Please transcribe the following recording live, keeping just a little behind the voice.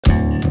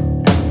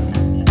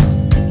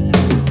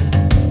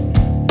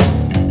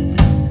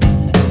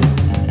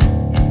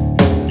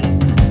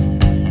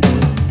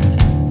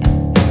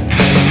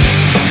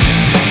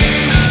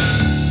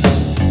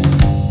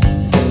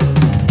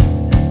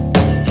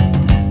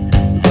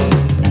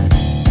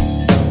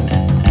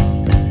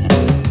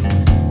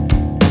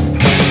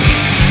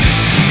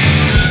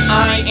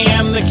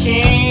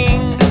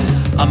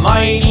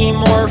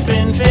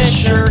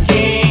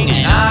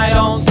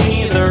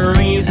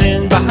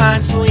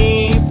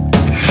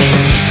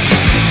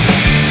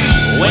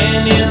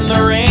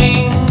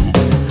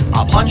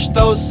punch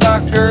those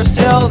suckers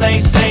till they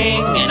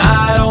sing, and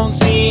I don't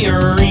see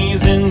a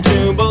reason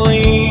to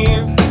believe.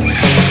 And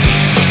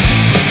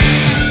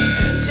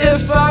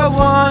if I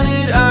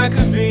wanted, I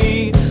could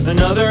be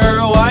another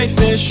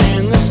whitefish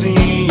in the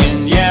sea.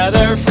 And yeah,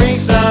 they're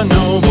freaks, I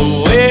know,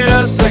 but wait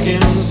a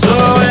second, so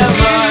am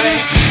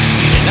I.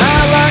 And I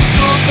like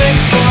cool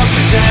things for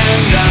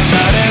pretend. I'm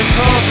not as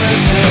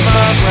hopeless as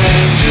my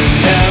friends. It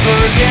never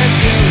gets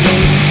to me.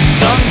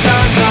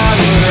 Sometimes I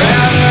would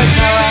rather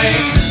die.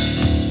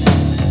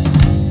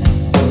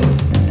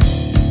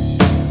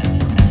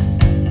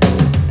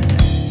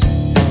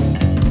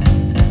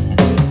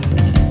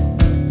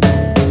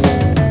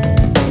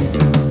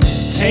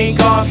 Take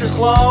off your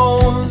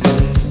clothes,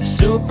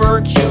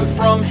 super cute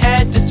from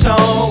head to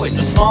toe. It's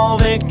a small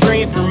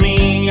victory for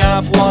me.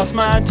 I've lost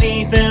my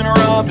teeth and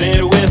rub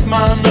it with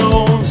my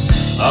nose.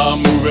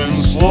 I'm moving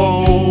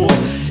slow,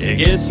 it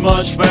gets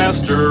much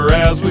faster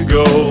as we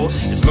go.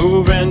 It's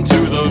moving to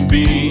the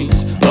beat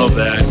of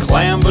that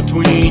clam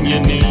between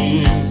your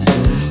knees.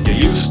 You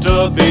used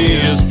to be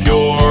as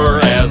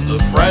pure as the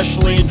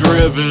freshly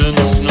driven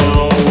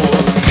snow.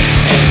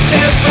 And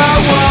if I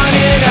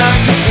wanted, I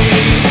could be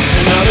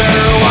another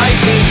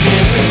whitefish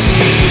in the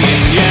sea.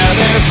 And yeah,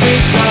 they're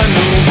freaks, I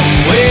know, but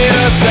wait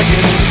a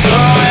second, so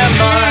am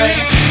I.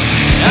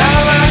 I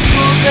like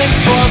cool things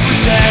for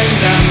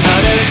pretend. I'm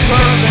not as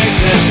perfect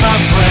as my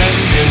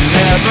friends. It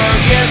never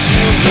gets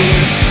to me.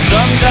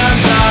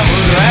 Sometimes I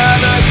would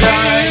rather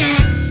die.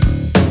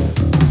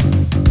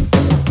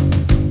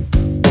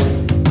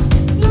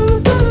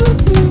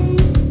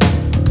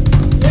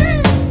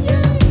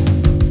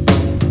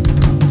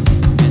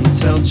 And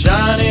tell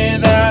Johnny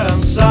that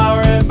I'm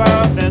sorry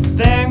about that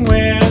thing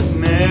with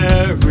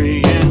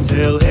Mary. And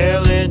tell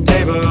Haley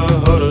David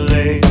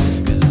Hodelay,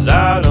 'cause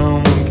I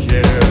don't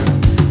care.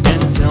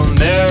 And tell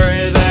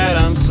Mary that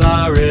I'm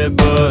sorry,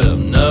 but I've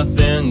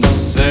nothing to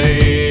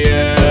say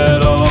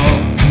at all.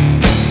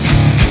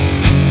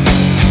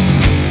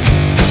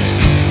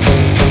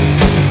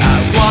 I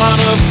want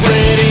a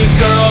pretty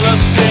girl to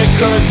stick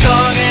her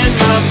tongue in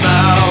my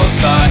mouth.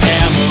 I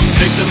am a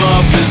victim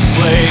of this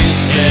place,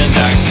 and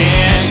I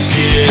can't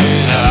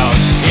get out.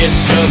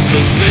 It's just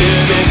a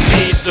little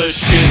piece of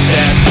shit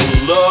that the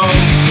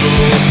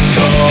locals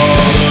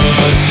call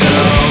a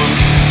town.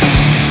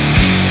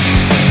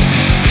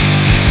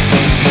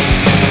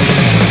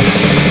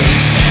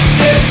 And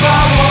if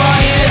I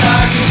wanted,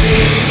 I could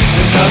be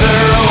another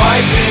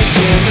whitefish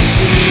in the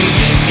sea.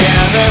 And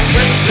yeah, they're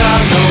freaks, I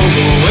know,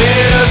 but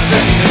wait a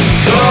second,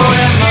 so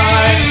am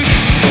I.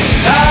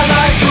 I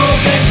like cool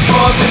things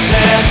for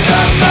pretend.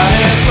 I'm not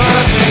as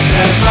perfect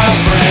as my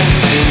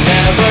friends. It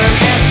never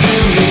gets to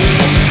me.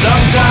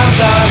 Sometimes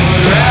I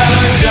would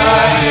rather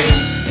die.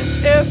 And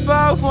if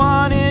I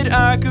wanted,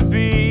 I could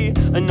be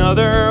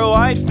another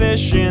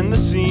whitefish in the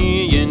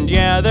sea. And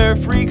yeah, they're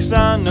freaks,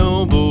 I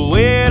know, but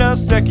wait a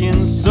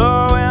second,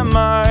 so am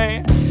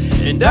I.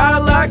 And I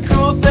like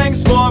cool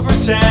things for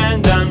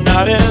pretend. I'm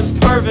not as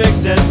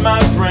perfect as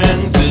my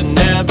friends. It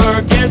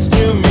never gets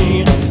to me.